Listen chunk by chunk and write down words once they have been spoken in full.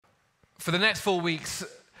For the next 4 weeks,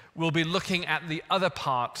 we'll be looking at the other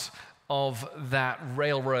part of that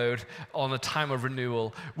railroad on a time of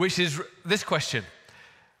renewal, which is this question.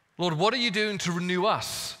 Lord, what are you doing to renew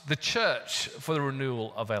us, the church, for the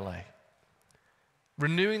renewal of LA?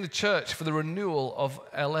 Renewing the church for the renewal of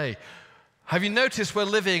LA. Have you noticed we're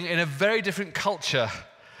living in a very different culture,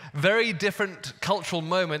 very different cultural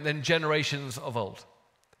moment than generations of old?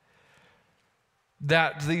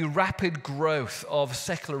 That the rapid growth of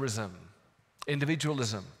secularism,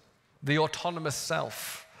 individualism, the autonomous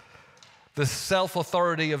self, the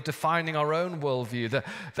self-authority of defining our own worldview,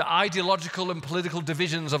 the ideological and political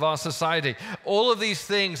divisions of our society, all of these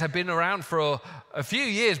things have been around for a few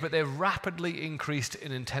years, but they've rapidly increased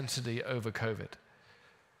in intensity over COVID.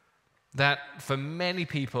 That for many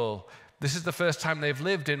people, this is the first time they've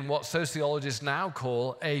lived in what sociologists now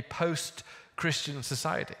call a post-Christian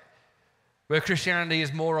society, where Christianity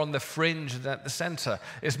is more on the fringe than at the center.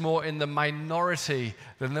 It's more in the minority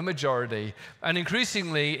than the majority. And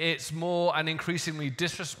increasingly, it's more and increasingly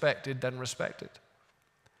disrespected than respected.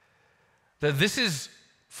 That this is,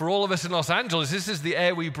 for all of us in Los Angeles, this is the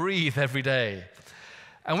air we breathe every day.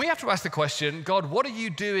 And we have to ask the question, God, what are you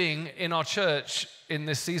doing in our church in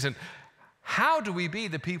this season? How do we be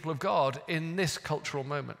the people of God in this cultural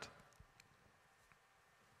moment?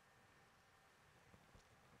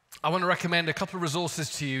 I want to recommend a couple of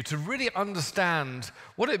resources to you to really understand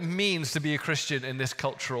what it means to be a Christian in this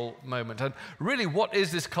cultural moment. And really, what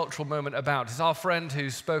is this cultural moment about? It's our friend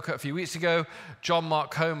who spoke a few weeks ago, John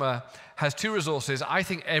Mark Comer, has two resources I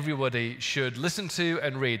think everybody should listen to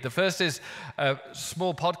and read. The first is a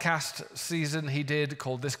small podcast season he did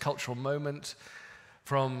called This Cultural Moment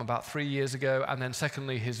from about 3 years ago. And then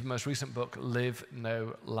secondly, his most recent book, Live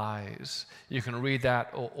No Lies. You can read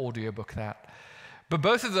that or audiobook that. But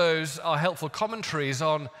both of those are helpful commentaries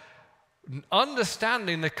on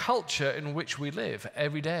understanding the culture in which we live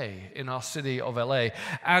every day in our city of LA.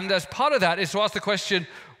 And as part of that is to ask the question,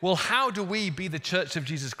 well, how do we be the Church of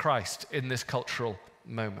Jesus Christ in this cultural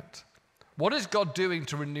moment? What is God doing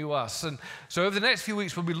to renew us? And so over the next few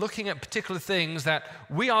weeks, we'll be looking at particular things that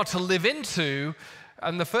we are to live into.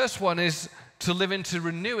 And the first one is to live into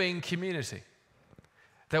renewing community.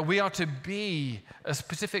 That we are to be a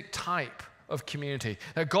specific type of community,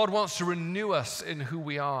 that God wants to renew us in who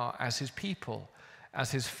we are as his people,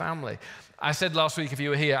 as his family. I said last week, if you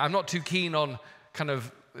were here, I'm not too keen on it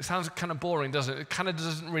sounds kind of boring, doesn't it? It kind of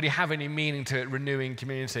doesn't really have any meaning to it, renewing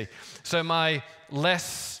community. So my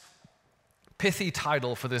less pithy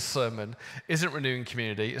title for this sermon isn't renewing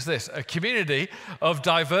community, it's this: a community of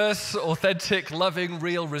diverse, authentic, loving,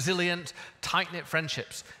 real, resilient, tight-knit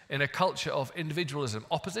friendships in a culture of individualism,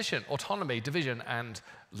 opposition, autonomy, division, and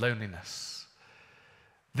loneliness.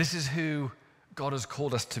 This is who God has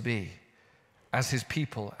called us to be as his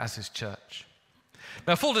people, as his church.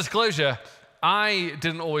 Now, full disclosure, I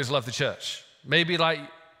didn't always love the church. Maybe like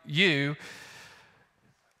you,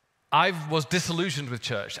 I was disillusioned with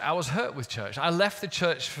church. I was hurt with church. I left the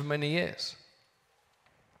church for many years.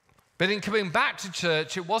 But in coming back to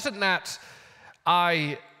church, it wasn't that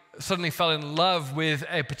I suddenly fell in love with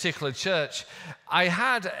a particular church. I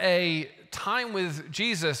had a time with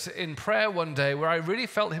Jesus in prayer one day where I really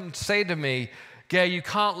felt him say to me, Gare, you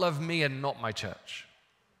can't love me and not my church.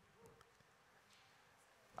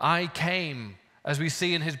 I came, as we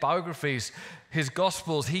see in his biographies, his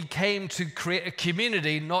gospels, he came to create a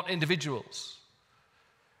community, not individuals.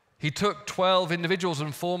 He took 12 individuals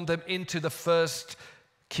and formed them into the first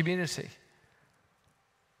community.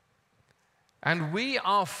 And we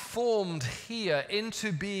are formed here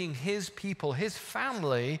into being his people, his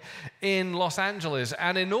family in Los Angeles.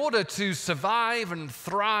 And in order to survive and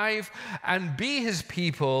thrive and be his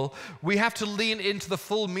people, we have to lean into the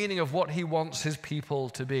full meaning of what he wants his people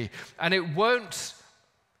to be. And it won't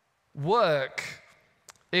work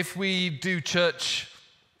if we do church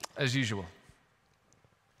as usual.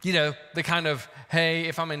 You know, the kind of, hey,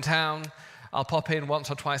 if I'm in town, I'll pop in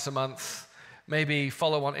once or twice a month, maybe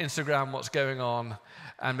follow on Instagram what's going on,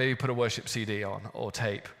 and maybe put a worship CD on, or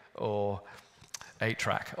tape, or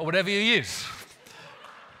 8-track, or whatever you use.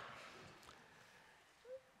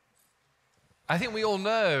 I think we all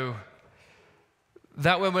know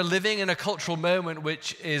that when we're living in a cultural moment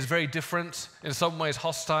which is very different, in some ways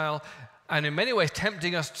hostile, and in many ways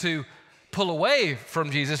tempting us to pull away from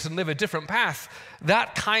Jesus and live a different path,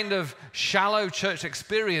 that kind of shallow church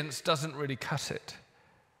experience doesn't really cut it.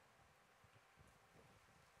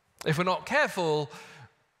 If we're not careful,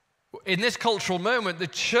 in this cultural moment, the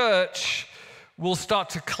church will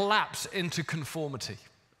start to collapse into conformity.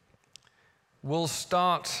 We'll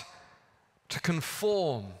start to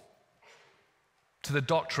conform to the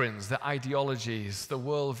doctrines, the ideologies, the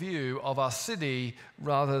worldview of our city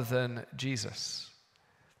rather than Jesus.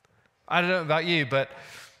 I don't know about you, but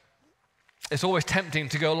it's always tempting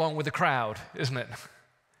to go along with the crowd, isn't it?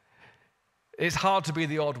 It's hard to be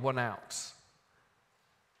the odd one out.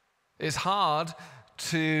 It's hard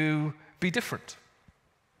to be different.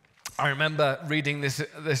 I remember reading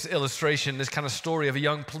this illustration, this kind of story of a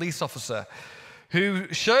young police officer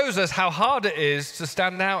who shows us how hard it is to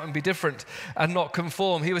stand out and be different and not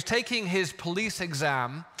conform. He was taking his police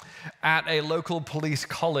exam at a local police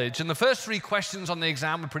college, and the first 3 questions on the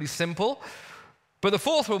exam were pretty simple, but the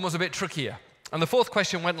 4th one was a bit trickier. And the 4th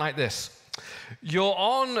question went like this: you're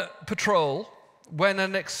on patrol when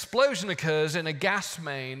an explosion occurs in a gas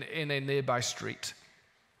main in a nearby street.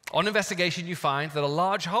 On investigation, you find that a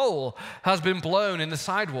large hole has been blown in the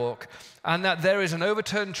sidewalk and that there is an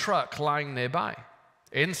overturned truck lying nearby.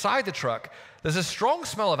 Inside the truck, there's a strong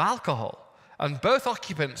smell of alcohol, and both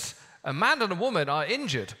occupants, a man and a woman, are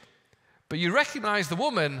injured. But you recognize the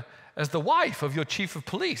woman as the wife of your chief of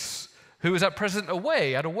police, who is at present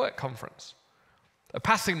away at a work conference. A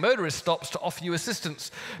passing motorist stops to offer you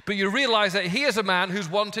assistance, but you realize that he is a man who's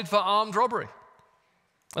wanted for armed robbery.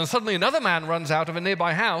 And suddenly another man runs out of a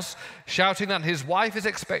nearby house, shouting that his wife is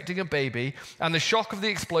expecting a baby, and the shock of the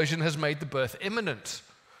explosion has made the birth imminent.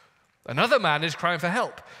 Another man is crying for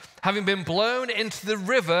help, having been blown into the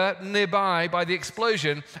river nearby by the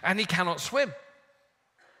explosion, and he cannot swim.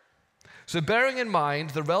 So bearing in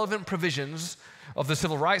mind the relevant provisions of the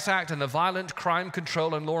Civil Rights Act and the Violent Crime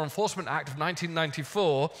Control and Law Enforcement Act of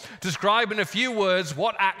 1994, describe in a few words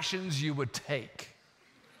what actions you would take.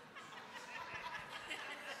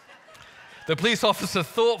 The police officer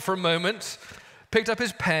thought for a moment, picked up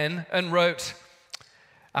his pen and wrote,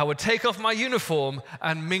 "I would take off my uniform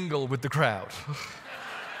and mingle with the crowd."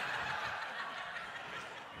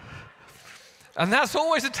 And that's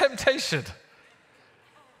always a temptation,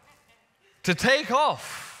 to take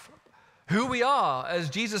off who we are as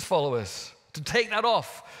Jesus followers, to take that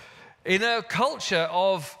off in a culture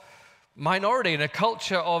of minority, in a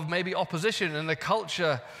culture of maybe opposition, in a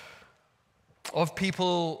culture of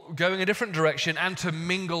people going a different direction, and to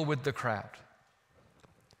mingle with the crowd.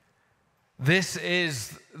 This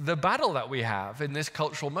is the battle that we have in this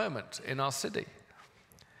cultural moment in our city.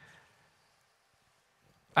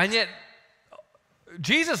 And yet,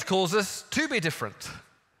 Jesus calls us to be different.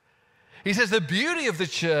 He says the beauty of the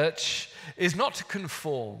church is not to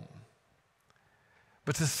conform,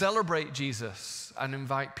 but to celebrate Jesus and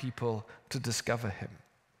invite people to discover him.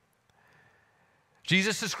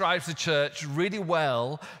 Jesus describes the church really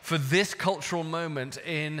well for this cultural moment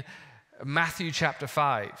in Matthew chapter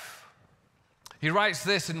 5. He writes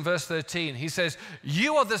this in verse 13. He says,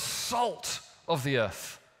 "You are the salt of the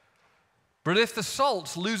earth. But if the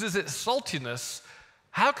salt loses its saltiness,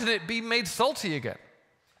 how can it be made salty again?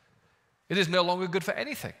 It is no longer good for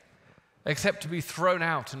anything except to be thrown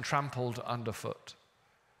out and trampled underfoot.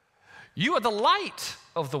 You are the light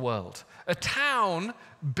of the world. A town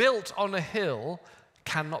built on a hill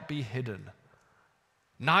cannot be hidden.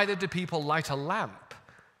 Neither do people light a lamp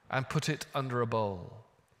and put it under a bowl.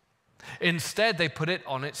 Instead, they put it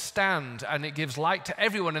on its stand, and it gives light to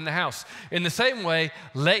everyone in the house. In the same way,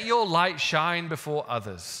 let your light shine before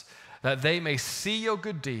others, that they may see your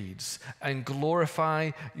good deeds and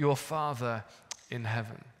glorify your Father in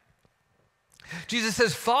heaven." Jesus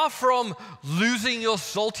says, far from losing your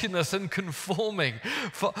saltiness and conforming,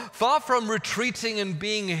 far from retreating and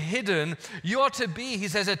being hidden, you are to be, he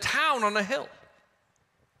says, a town on a hill.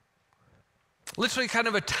 Literally kind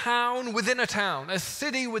of a town within a town, a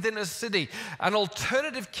city within a city, an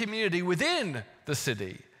alternative community within the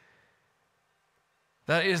city.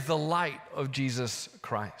 That is the light of Jesus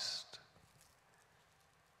Christ.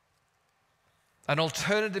 An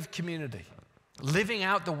alternative community, living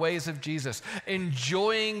out the ways of Jesus,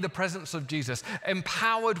 enjoying the presence of Jesus,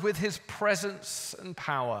 empowered with his presence and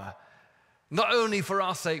power, not only for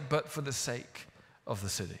our sake, but for the sake of the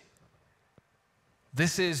city.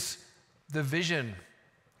 This is the vision,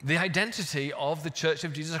 the identity of the Church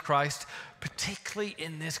of Jesus Christ, particularly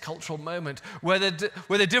in this cultural moment where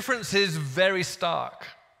the difference is very stark,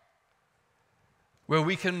 where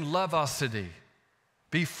we can love our city,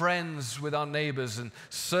 be friends with our neighbors and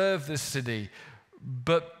serve this city,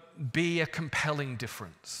 but be a compelling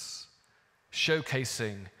difference,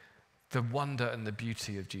 showcasing the wonder and the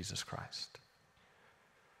beauty of Jesus Christ.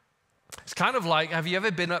 It's kind of like, have you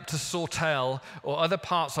ever been up to Sawtell or other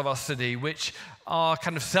parts of our city which are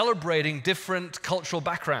kind of celebrating different cultural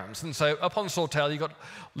backgrounds? And so up on Sawtell, you've got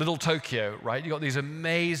Little Tokyo, right? You've got these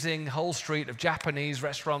amazing whole street of Japanese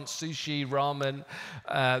restaurants, sushi, ramen,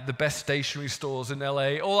 the best stationery stores in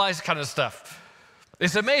LA, all that kind of stuff.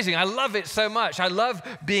 It's amazing. I love it so much. I love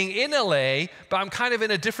being in LA, but I'm kind of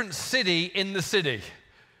in a different city in the city.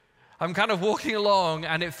 I'm kind of walking along,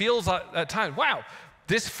 and it feels like at times, wow,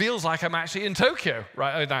 this feels like I'm actually in Tokyo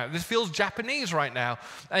right now. This feels Japanese right now.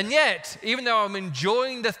 And yet, even though I'm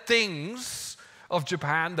enjoying the things of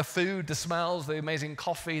Japan, the food, the smells, the amazing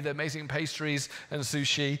coffee, the amazing pastries and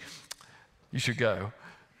sushi, you should go.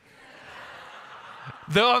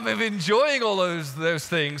 Though I'm enjoying all those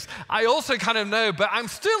things, I also kind of know, but I'm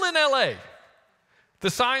still in LA. The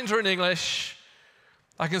signs are in English.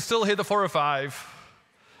 I can still hear the 405.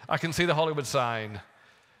 I can see the Hollywood sign.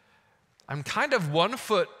 I'm kind of 1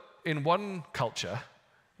 foot in one culture,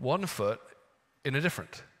 1 foot in a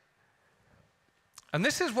different. And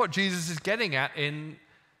this is what Jesus is getting at in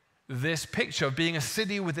this picture of being a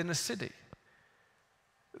city within a city.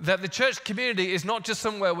 That the church community is not just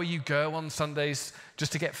somewhere where you go on Sundays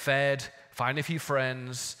just to get fed, find a few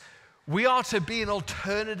friends. We are to be an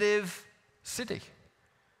alternative city.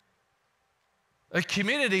 A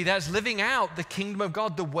community that's living out the kingdom of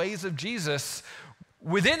God, the ways of Jesus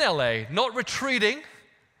within LA, not retreating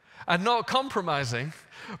and not compromising,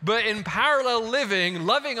 but in parallel living,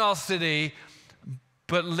 loving our city,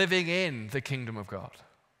 but living in the kingdom of God.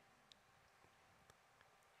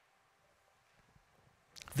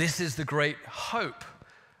 This is the great hope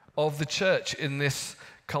of the church in this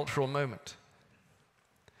cultural moment.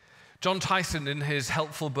 John Tyson, in his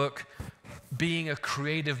helpful book, Being a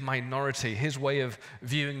Creative Minority, his way of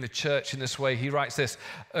viewing the church in this way, he writes this: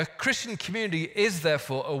 a Christian community is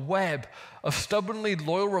therefore a web of stubbornly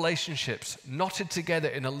loyal relationships knotted together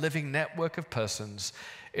in a living network of persons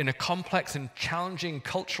in a complex and challenging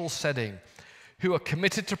cultural setting who are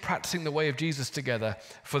committed to practicing the way of Jesus together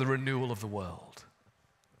for the renewal of the world.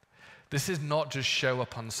 This is not just show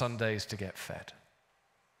up on Sundays to get fed.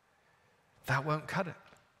 That won't cut it.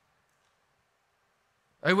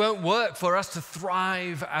 It won't work for us to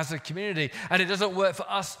thrive as a community, and it doesn't work for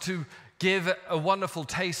us to give a wonderful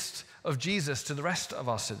taste of Jesus to the rest of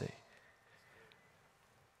our city.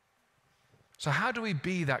 So how do we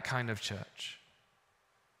be that kind of church?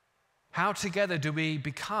 How together do we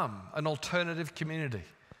become an alternative community,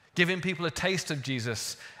 giving people a taste of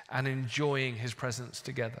Jesus and enjoying his presence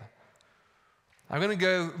together? I'm going to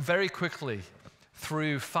go very quickly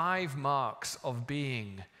through 5 marks of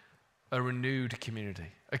being a renewed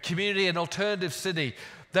community, an alternative city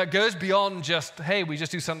that goes beyond just, hey, we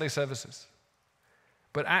just do Sunday services,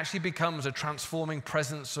 but actually becomes a transforming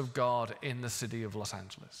presence of God in the city of Los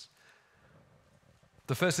Angeles.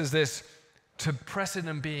 The first is this: to press in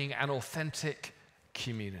and being an authentic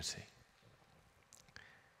community.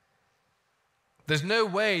 There's no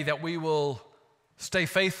way that we will stay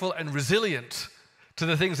faithful and resilient to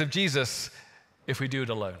the things of Jesus if we do it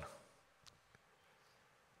alone.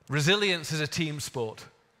 Resilience is a team sport.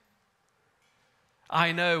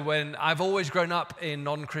 I know when I've always grown up in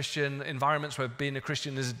non-Christian environments where being a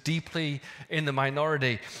Christian is deeply in the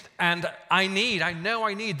minority. And I know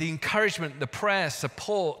I need the encouragement, the prayer,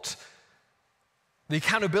 support, the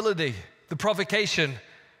accountability, the provocation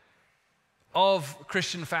of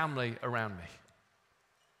Christian family around me.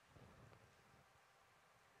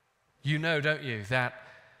 You know, don't you, that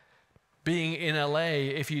being in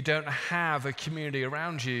LA, if you don't have a community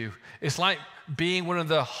around you, it's like being one of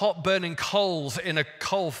the hot burning coals in a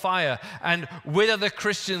coal fire. And with other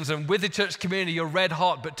Christians and with the church community, you're red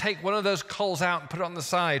hot, but take one of those coals out and put it on the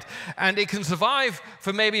side. And it can survive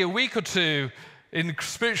for maybe a week or two in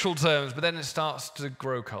spiritual terms, but then it starts to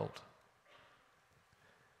grow cold.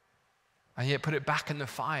 And yet put it back in the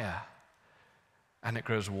fire and it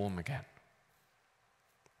grows warm again.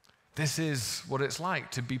 This is what it's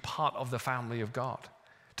like to be part of the family of God,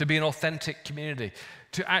 to be an authentic community,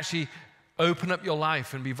 to actually open up your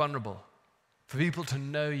life and be vulnerable, for people to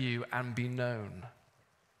know you and be known.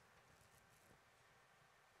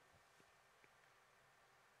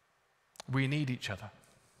 We need each other.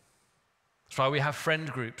 It's why we have friend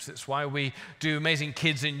groups. It's why we do amazing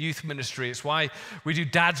kids in youth ministry. It's why we do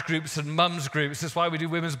dads groups and mums groups. It's why we do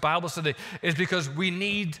women's Bible study. It's because we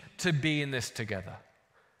need to be in this together,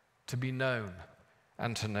 to be known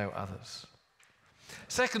and to know others.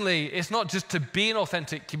 Secondly, it's not just to be an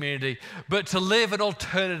authentic community, but to live an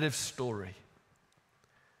alternative story.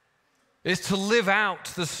 It's to live out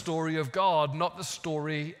the story of God, not the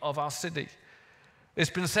story of our city. It's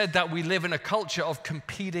been said that we live in a culture of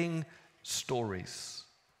competing stories.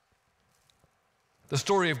 The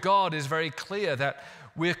story of God is very clear that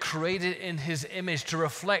we're created in his image to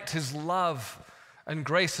reflect his love and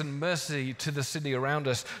grace and mercy to the city around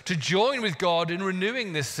us, to join with God in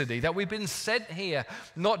renewing this city, that we've been sent here,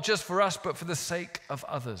 not just for us, but for the sake of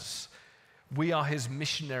others. We are his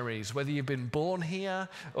missionaries. Whether you've been born here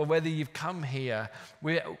or whether you've come here,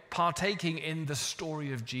 we're partaking in the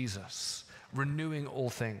story of Jesus, renewing all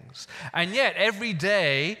things. And yet, every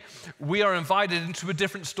day, we are invited into a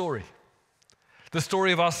different story. The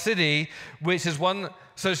story of our city, which is one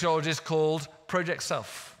sociologist called Project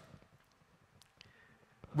Self,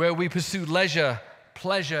 where we pursue leisure,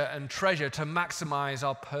 pleasure, and treasure to maximize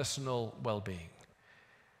our personal well-being.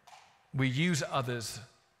 We use others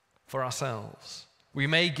for ourselves. We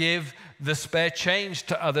may give the spare change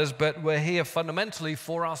to others, but we're here fundamentally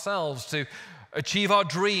for ourselves, to achieve our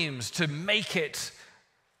dreams, to make it,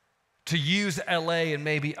 to use LA and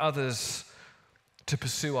maybe others to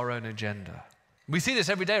pursue our own agenda. We see this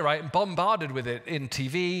every day, right? Bombarded with it in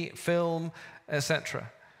TV, film, etc.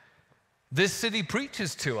 This city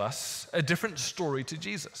preaches to us a different story to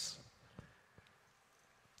Jesus.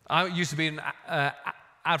 I used to be in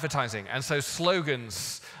advertising, and so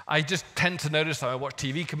slogans, I just tend to notice, I watch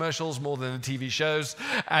TV commercials more than the TV shows,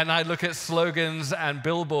 and I look at slogans and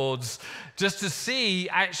billboards just to see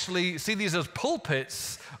these as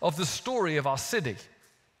pulpits of the story of our city.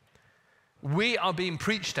 We are being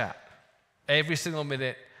preached at every single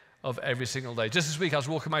minute of every single day. Just this week, I was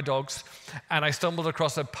walking my dogs, and I stumbled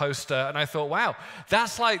across a poster, and I thought, wow,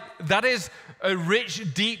 that is a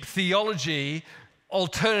rich, deep theology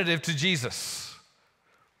alternative to Jesus.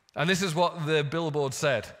 And this is what the billboard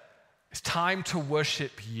said: it's time to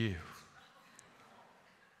worship you.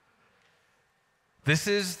 This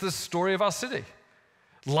is the story of our city.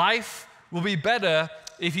 Life will be better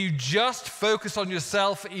if you just focus on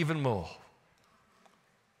yourself even more.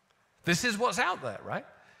 This is what's out there, right?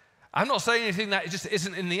 I'm not saying anything that just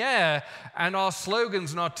isn't in the air, and our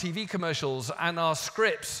slogans and our TV commercials and our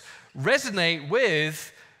scripts resonate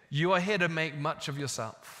with, you are here to make much of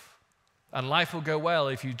yourself. And life will go well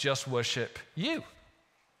if you just worship you.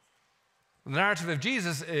 The narrative of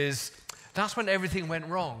Jesus is, that's when everything went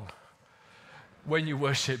wrong, when you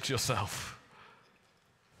worshiped yourself.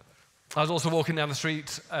 I was also walking down the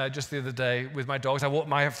street just the other day with my dogs.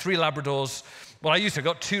 I have 3 Labradors. Well, I've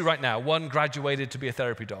got 2 right now. 1 graduated to be a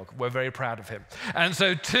therapy dog. We're very proud of him. And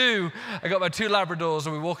so I got my 2 Labradors,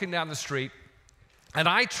 and we're walking down the street, and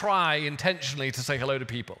I try intentionally to say hello to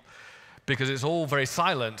people, because it's all very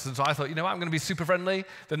silent. And so I thought, you know what, I'm going to be super friendly.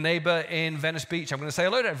 The neighbor in Venice Beach, I'm going to say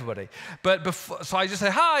hello to everybody. So I just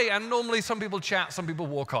say hi, and normally some people chat, some people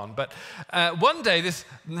walk on. But one day,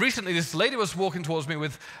 recently, this lady was walking towards me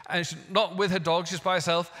not with her dog, just by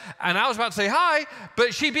herself, and I was about to say hi,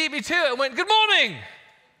 but she beat me to it and went, "Good morning."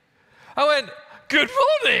 I went, "Good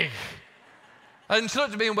morning." And she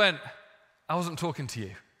looked at me and went, "I wasn't talking to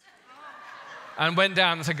you." And went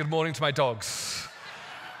down and said good morning to my dogs.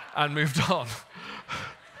 And moved on.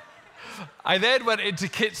 I then went into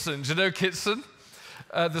Kitson. Do you know Kitson?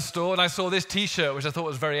 The store, and I saw this t-shirt, which I thought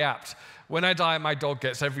was very apt. When I die, my dog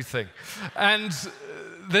gets everything. And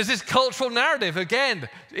there's this cultural narrative, again,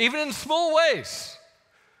 even in small ways.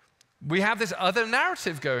 We have this other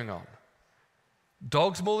narrative going on.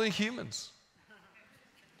 Dogs more than humans.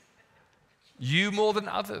 You more than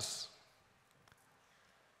others.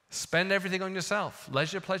 Spend everything on yourself.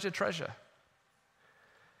 Leisure, pleasure, treasure.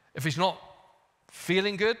 If it's not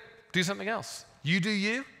feeling good, do something else. You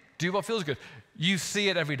do what feels good. You see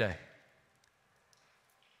it every day.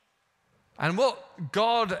 And what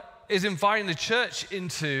God is inviting the church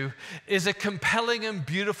into is a compelling and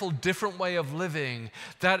beautiful, different way of living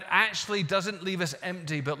that actually doesn't leave us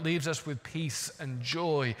empty, but leaves us with peace and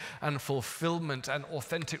joy and fulfillment and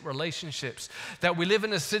authentic relationships. That we live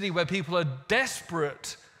in a city where people are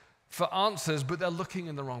desperate for answers, but they're looking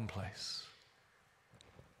in the wrong place.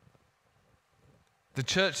 The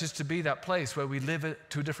church is to be that place where we live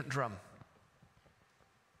to a different drum.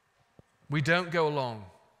 We don't go along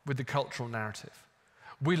with the cultural narrative.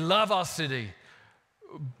 We love our city,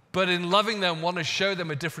 but in loving them, want to show them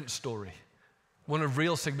a different story, one of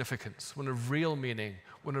real significance, one of real meaning,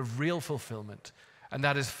 one of real fulfillment, and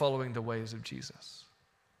that is following the ways of Jesus.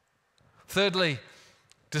 Thirdly,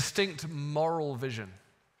 distinct moral vision.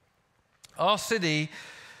 Our city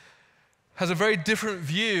has a very different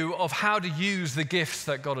view of how to use the gifts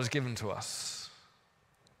that God has given to us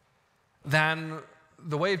than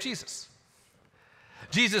the way of Jesus.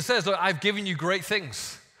 Jesus says, look, I've given you great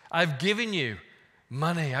things. I've given you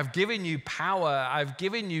money, I've given you power, I've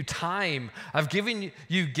given you time, I've given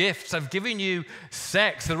you gifts, I've given you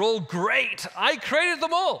sex. They're all great. I created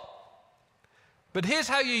them all. But here's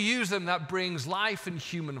how you use them that brings life and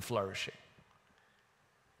human flourishing.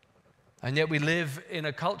 And yet we live in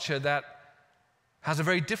a culture that has a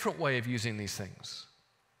very different way of using these things.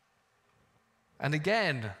 And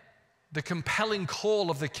again, the compelling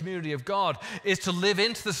call of the community of God is to live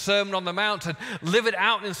into the Sermon on the Mount and live it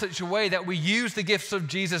out in such a way that we use the gifts of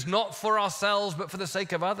Jesus not for ourselves, but for the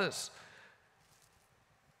sake of others.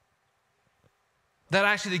 That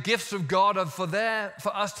actually the gifts of God are for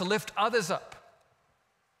us to lift others up,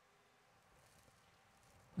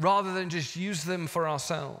 rather than just use them for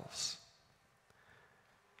ourselves.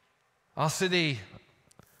 Our city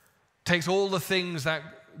takes all the things that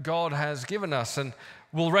God has given us and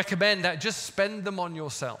will recommend that just spend them on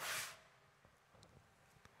yourself.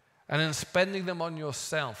 And in spending them on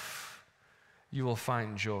yourself, you will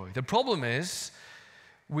find joy. The problem is,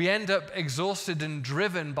 we end up exhausted and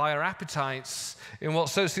driven by our appetites in what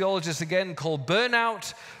sociologists again call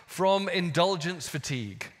burnout from indulgence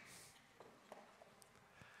fatigue,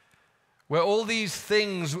 where all these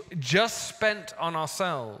things just spent on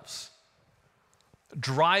ourselves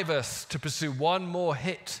drive us to pursue one more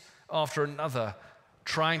hit after another,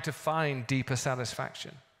 trying to find deeper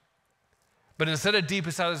satisfaction. But instead of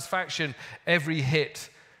deeper satisfaction, every hit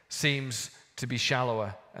seems to be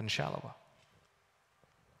shallower and shallower.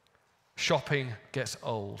 Shopping gets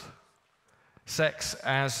old. Sex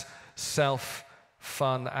as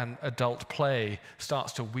self-fun and adult play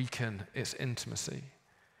starts to weaken its intimacy,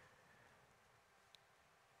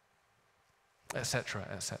 etc.,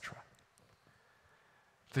 etc.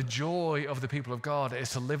 The joy of the people of God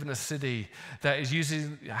is to live in a city that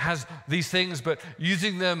has these things, but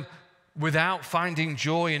using them without finding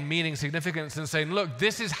joy and meaning, significance, and saying, look,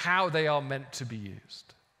 this is how they are meant to be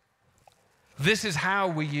used. This is how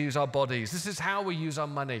we use our bodies. This is how we use our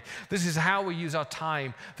money. This is how we use our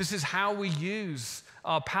time. This is how we use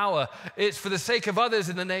our power. It's for the sake of others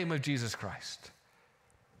in the name of Jesus Christ.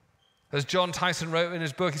 As John Tyson wrote in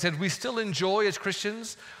his book, he said, we still enjoy as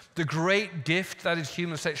Christians the great gift that is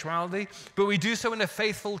human sexuality, but we do so in a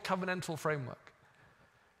faithful covenantal framework.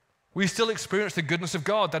 We still experience the goodness of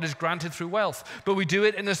God that is granted through wealth, but we do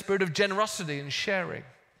it in a spirit of generosity and sharing.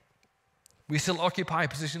 We still occupy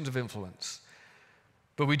positions of influence,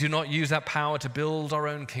 but we do not use that power to build our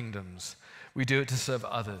own kingdoms. We do it to serve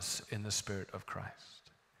others in the spirit of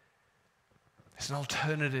Christ. It's an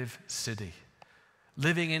alternative city,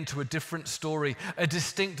 living into a different story, a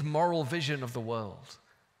distinct moral vision of the world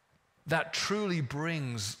that truly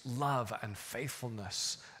brings love and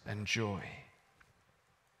faithfulness and joy.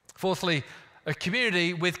 Fourthly, a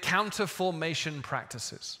community with counter-formation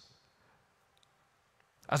practices.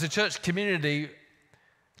 As a church community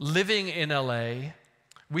living in LA,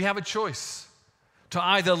 we have a choice to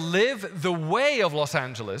either live the way of Los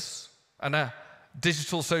Angeles and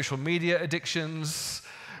digital social media addictions,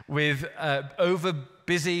 with over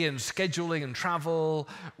busy and scheduling and travel,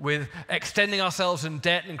 with extending ourselves in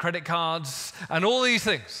debt and credit cards and all these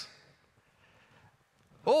things.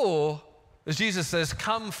 Or, as Jesus says,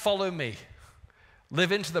 come follow me.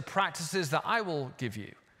 Live into the practices that I will give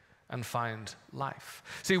you and find life.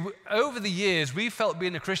 See, over the years, we felt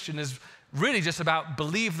being a Christian is really just about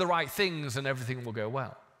believe the right things and everything will go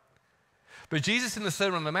well. But Jesus in the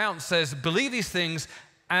Sermon on the Mount says, believe these things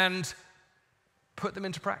and put them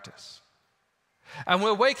into practice. And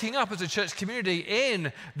we're waking up as a church community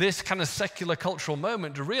in this kind of secular cultural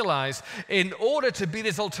moment to realize in order to be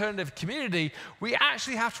this alternative community, we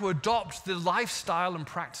actually have to adopt the lifestyle and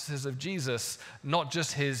practices of Jesus, not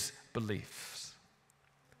just his beliefs.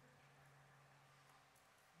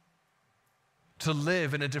 To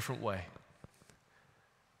live in a different way.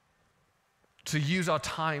 To use our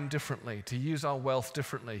time differently, to use our wealth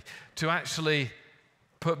differently, to actually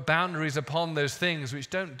put boundaries upon those things which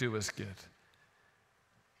don't do us good.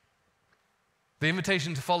 The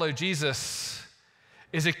invitation to follow Jesus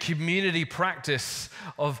is a community practice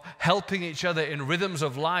of helping each other in rhythms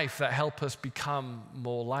of life that help us become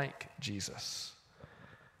more like Jesus.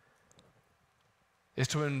 It's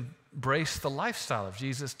to embrace the lifestyle of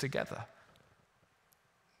Jesus together.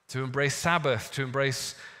 To embrace Sabbath, to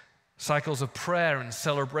embrace cycles of prayer and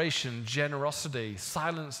celebration, generosity,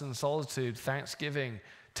 silence and solitude, thanksgiving,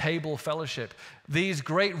 table fellowship. These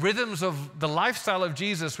great rhythms of the lifestyle of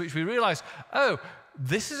Jesus, which we realize, oh,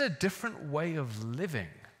 this is a different way of living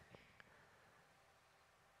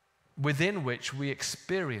within which we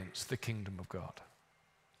experience the kingdom of God.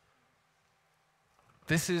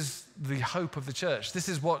 This is the hope of the church. This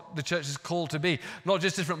is what the church is called to be. Not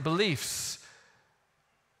just different beliefs,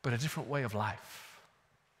 but a different way of life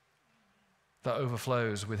that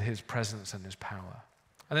overflows with his presence and his power.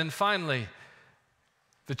 And then finally,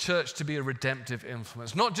 the church to be a redemptive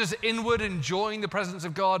influence, not just inward enjoying the presence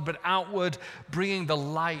of God, but outward bringing the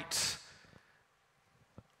light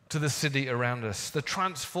to the city around us, the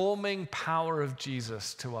transforming power of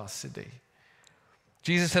Jesus to our city.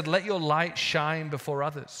 Jesus said, "Let your light shine before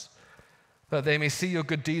others, that they may see your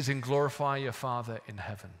good deeds and glorify your Father in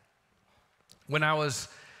heaven." When I was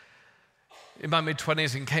in my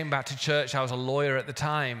mid-20s and came back to church, I was a lawyer at the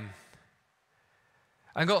time,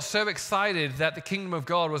 and got so excited that the kingdom of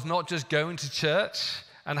God was not just going to church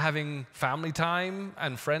and having family time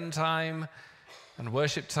and friend time and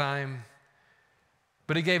worship time,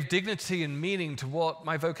 but it gave dignity and meaning to what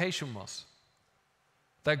my vocation was.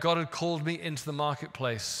 That God had called me into the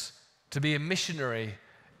marketplace to be a missionary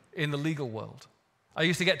in the legal world. I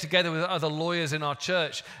used to get together with other lawyers in our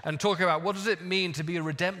church and talk about what does it mean to be a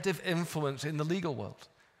redemptive influence in the legal world?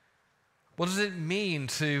 What does it mean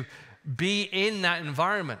to be in that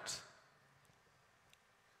environment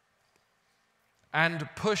and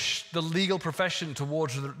push the legal profession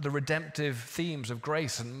towards the redemptive themes of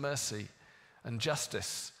grace and mercy and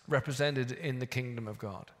justice represented in the kingdom of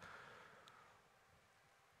God?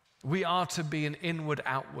 We are to be an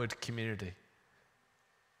inward-outward community,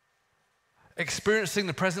 experiencing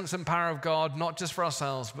the presence and power of God, not just for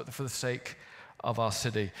ourselves, but for the sake of our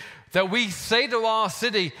city. That we say to our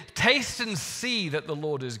city, taste and see that the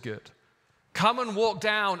Lord is good. Come and walk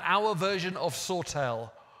down our version of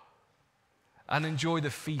Sawtell and enjoy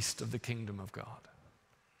the feast of the kingdom of God.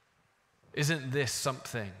 Isn't this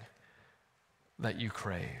something that you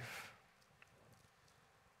crave?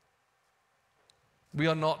 We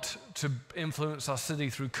are not to influence our city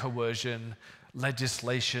through coercion,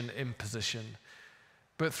 legislation, imposition,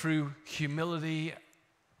 but through humility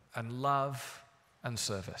and love and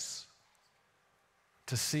service,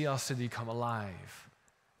 to see our city come alive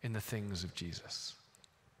in the things of Jesus.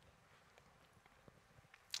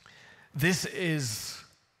 This is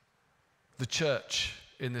the church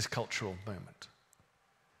in this cultural moment.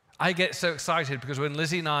 I get so excited because when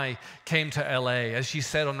Lizzie and I came to LA, as she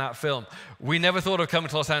said on that film, we never thought of coming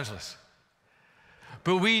to Los Angeles.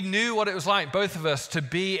 But we knew what it was like, both of us, to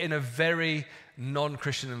be in a very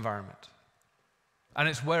non-Christian environment. And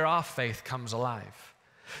it's where our faith comes alive.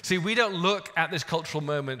 See, we don't look at this cultural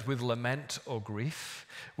moment with lament or grief.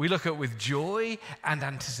 We look at it with joy and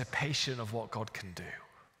anticipation of what God can do.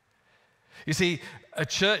 You see, a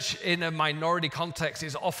church in a minority context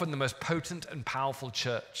is often the most potent and powerful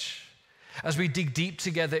church. As we dig deep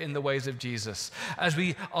together in the ways of Jesus, as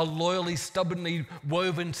we are loyally, stubbornly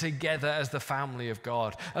woven together as the family of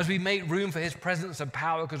God, as we make room for his presence and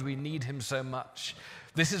power because we need him so much,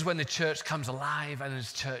 this is when the church comes alive and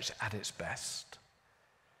is church at its best.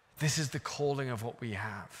 This is the calling of what we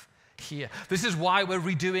have here. This is why we're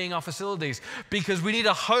redoing our facilities, because we need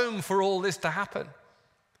a home for all this to happen.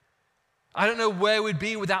 I don't know where we'd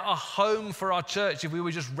be without a home for our church if we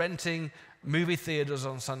were just renting movie theaters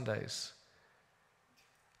on Sundays.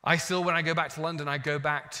 I still, when I go back to London, I go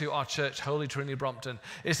back to our church, Holy Trinity Brompton.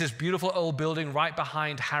 It's this beautiful old building right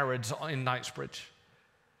behind Harrods in Knightsbridge.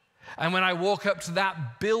 And when I walk up to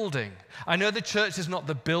that building, I know the church is not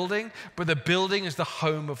the building, but the building is the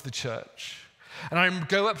home of the church. And I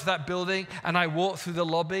go up to that building and I walk through the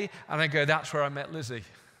lobby and I go, that's where I met Lizzie.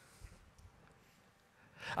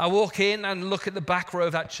 I walk in and look at the back row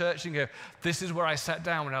of that church and go, this is where I sat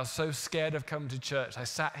down when I was so scared of coming to church. I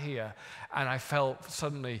sat here and I felt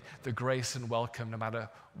suddenly the grace and welcome no matter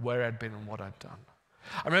where I'd been and what I'd done.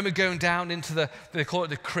 I remember going down into they call it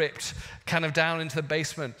the crypt, kind of down into the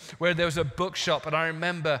basement where there was a bookshop, and I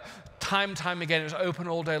remember time again, it was open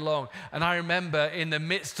all day long. And I remember in the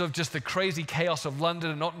midst of just the crazy chaos of London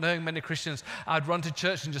and not knowing many Christians, I'd run to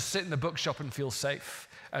church and just sit in the bookshop and feel safe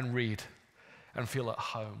and read and feel at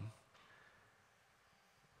home.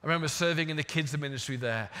 I remember serving in the kids ministry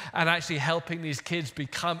there and actually helping these kids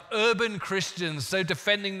become urban Christians, so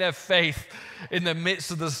defending their faith in the midst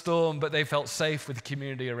of the storm, but they felt safe with the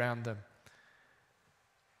community around them.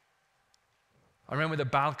 I remember the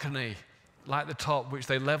balcony, like the top, which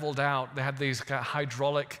they leveled out. They had these kind of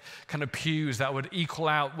hydraulic kind of pews that would equal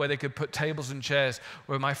out where they could put tables and chairs,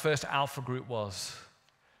 where my first Alpha group was.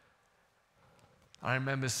 I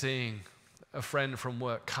remember seeing a friend from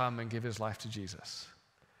work come and give his life to Jesus.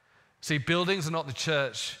 See, buildings are not the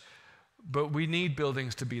church, but we need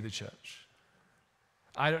buildings to be the church.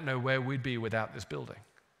 I don't know where we'd be without this building.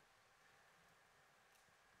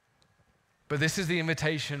 But this is the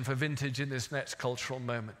invitation for Vintage in this next cultural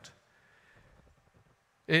moment.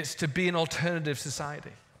 It's to be an alternative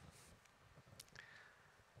society.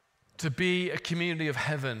 to be a community of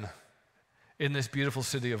heaven in this beautiful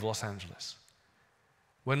city of Los Angeles.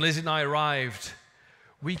 When Liz and I arrived,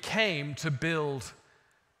 we came to build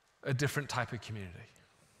a different type of community.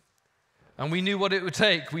 And we knew what it would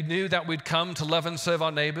take. We knew that we'd come to love and serve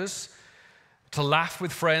our neighbors, to laugh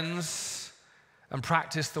with friends and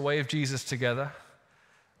practice the way of Jesus together,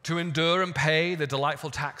 to endure and pay the delightful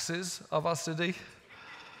taxes of our city,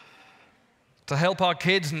 to help our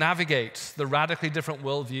kids navigate the radically different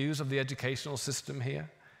worldviews of the educational system here,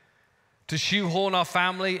 to shoehorn our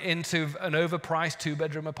family into an overpriced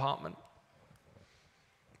 2-bedroom apartment,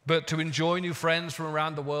 but to enjoy new friends from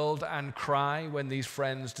around the world and cry when these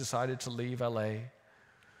friends decided to leave LA,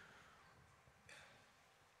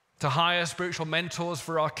 to hire spiritual mentors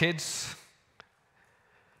for our kids,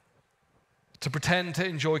 to pretend to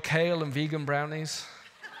enjoy kale and vegan brownies,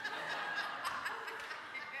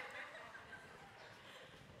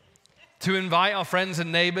 to invite our friends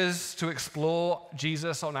and neighbors to explore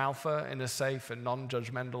Jesus on Alpha in a safe and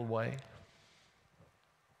non-judgmental way,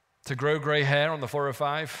 to grow gray hair on the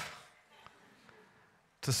 405,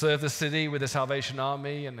 to serve the city with the Salvation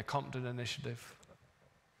Army and the Compton Initiative,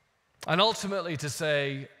 and ultimately to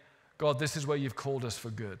say, God, this is where you've called us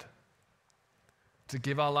for good, to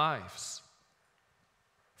give our lives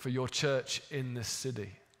for your church in this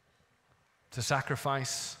city, to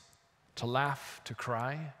sacrifice, to laugh, to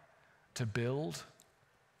cry, to build,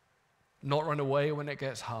 not run away when it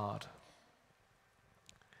gets hard,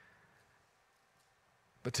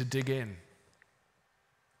 but to dig in.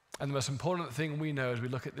 And the most important thing we know as we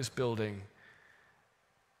look at this building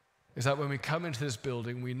is that when we come into this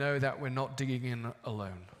building, we know that we're not digging in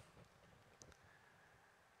alone,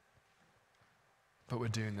 but we're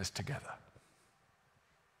doing this together.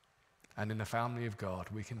 And in the family of God,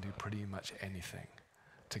 we can do pretty much anything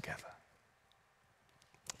together.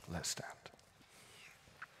 Let's stand.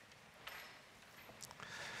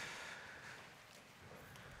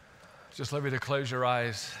 Just love you to close your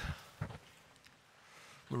eyes.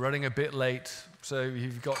 We're running a bit late, so if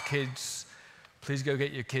you've got kids, please go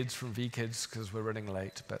get your kids from V-Kids because we're running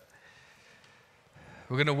late. But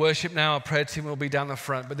we're going to worship now. Our prayer team will be down the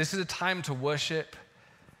front. But this is a time to worship.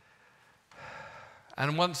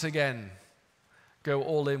 And once again, go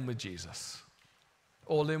all in with Jesus,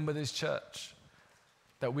 all in with his church,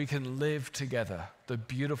 that we can live together the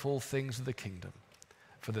beautiful things of the kingdom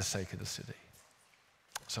for the sake of the city.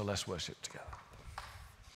 So let's worship together.